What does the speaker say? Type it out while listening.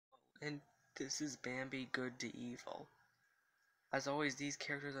And this is Bambi good to evil. As always, these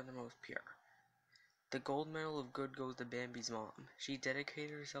characters are the most pure. The gold medal of good goes to Bambi's mom. She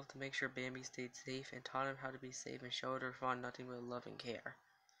dedicated herself to make sure Bambi stayed safe and taught him how to be safe and showed her fond nothing but love and care.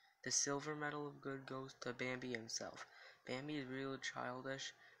 The silver medal of good goes to Bambi himself. Bambi is real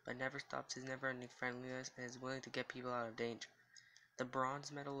childish, but never stops his never-ending friendliness and is willing to get people out of danger. The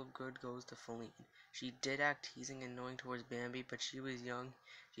bronze medal of good goes to Feline. She did act teasing and annoying towards Bambi, but she was young.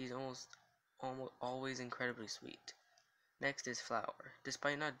 She's almost always incredibly sweet. Next is Flower.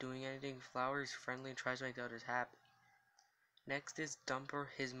 Despite not doing anything, Flower is friendly and tries to make others happy. Next is Dumper,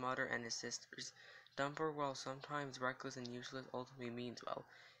 his mother, and his sisters. Dumper, while sometimes reckless and useless, ultimately means well.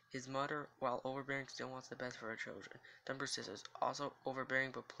 His mother, while overbearing, still wants the best for her children. Dumper's sisters, also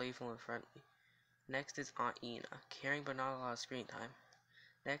overbearing but playful and friendly. Next is Aunt Ena, caring but not a lot of screen time.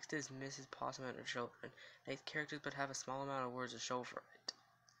 Next is Mrs. Possum and her children. Nice characters but have a small amount of words to show for it.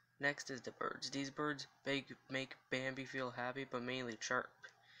 Next is the birds. These birds make Bambi feel happy but mainly chirp.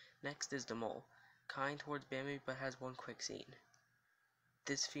 Next is the mole. Kind towards Bambi but has one quick scene.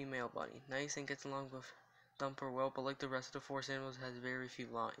 This female bunny. Nice and gets along with Dumper well, but like the rest of the forest animals has very few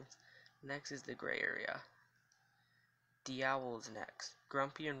lines. Next is the gray area. The owl is next.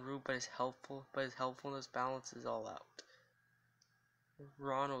 Grumpy and rude but his helpfulness balances all out.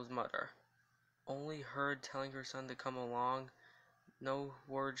 Ronald's mother. Only heard telling her son to come along, no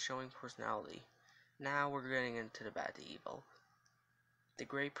words showing personality. Now we're getting into the bad to evil. The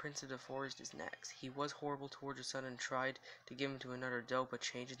Great Prince of the Forest is next. He was horrible towards his son and tried to give him to another doe, but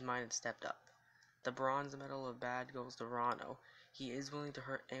changed his mind and stepped up. The bronze medal of bad goes to Ronno. He is willing to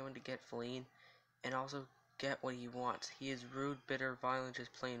hurt anyone to get Feline, and also get what he wants. He is rude, bitter, violent,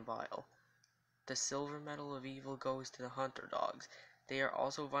 just plain vile. The silver medal of evil goes to the hunter dogs. They are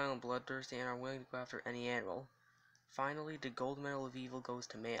also violent, bloodthirsty, and are willing to go after any animal. Finally, the gold medal of evil goes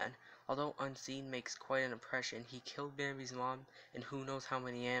to man. Although unseen makes quite an impression, he killed Bambi's mom and who knows how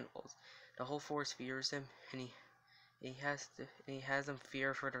many animals. The whole forest fears him, and he has them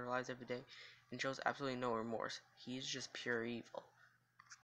fear for their lives every day, and shows absolutely no remorse. He is just pure evil.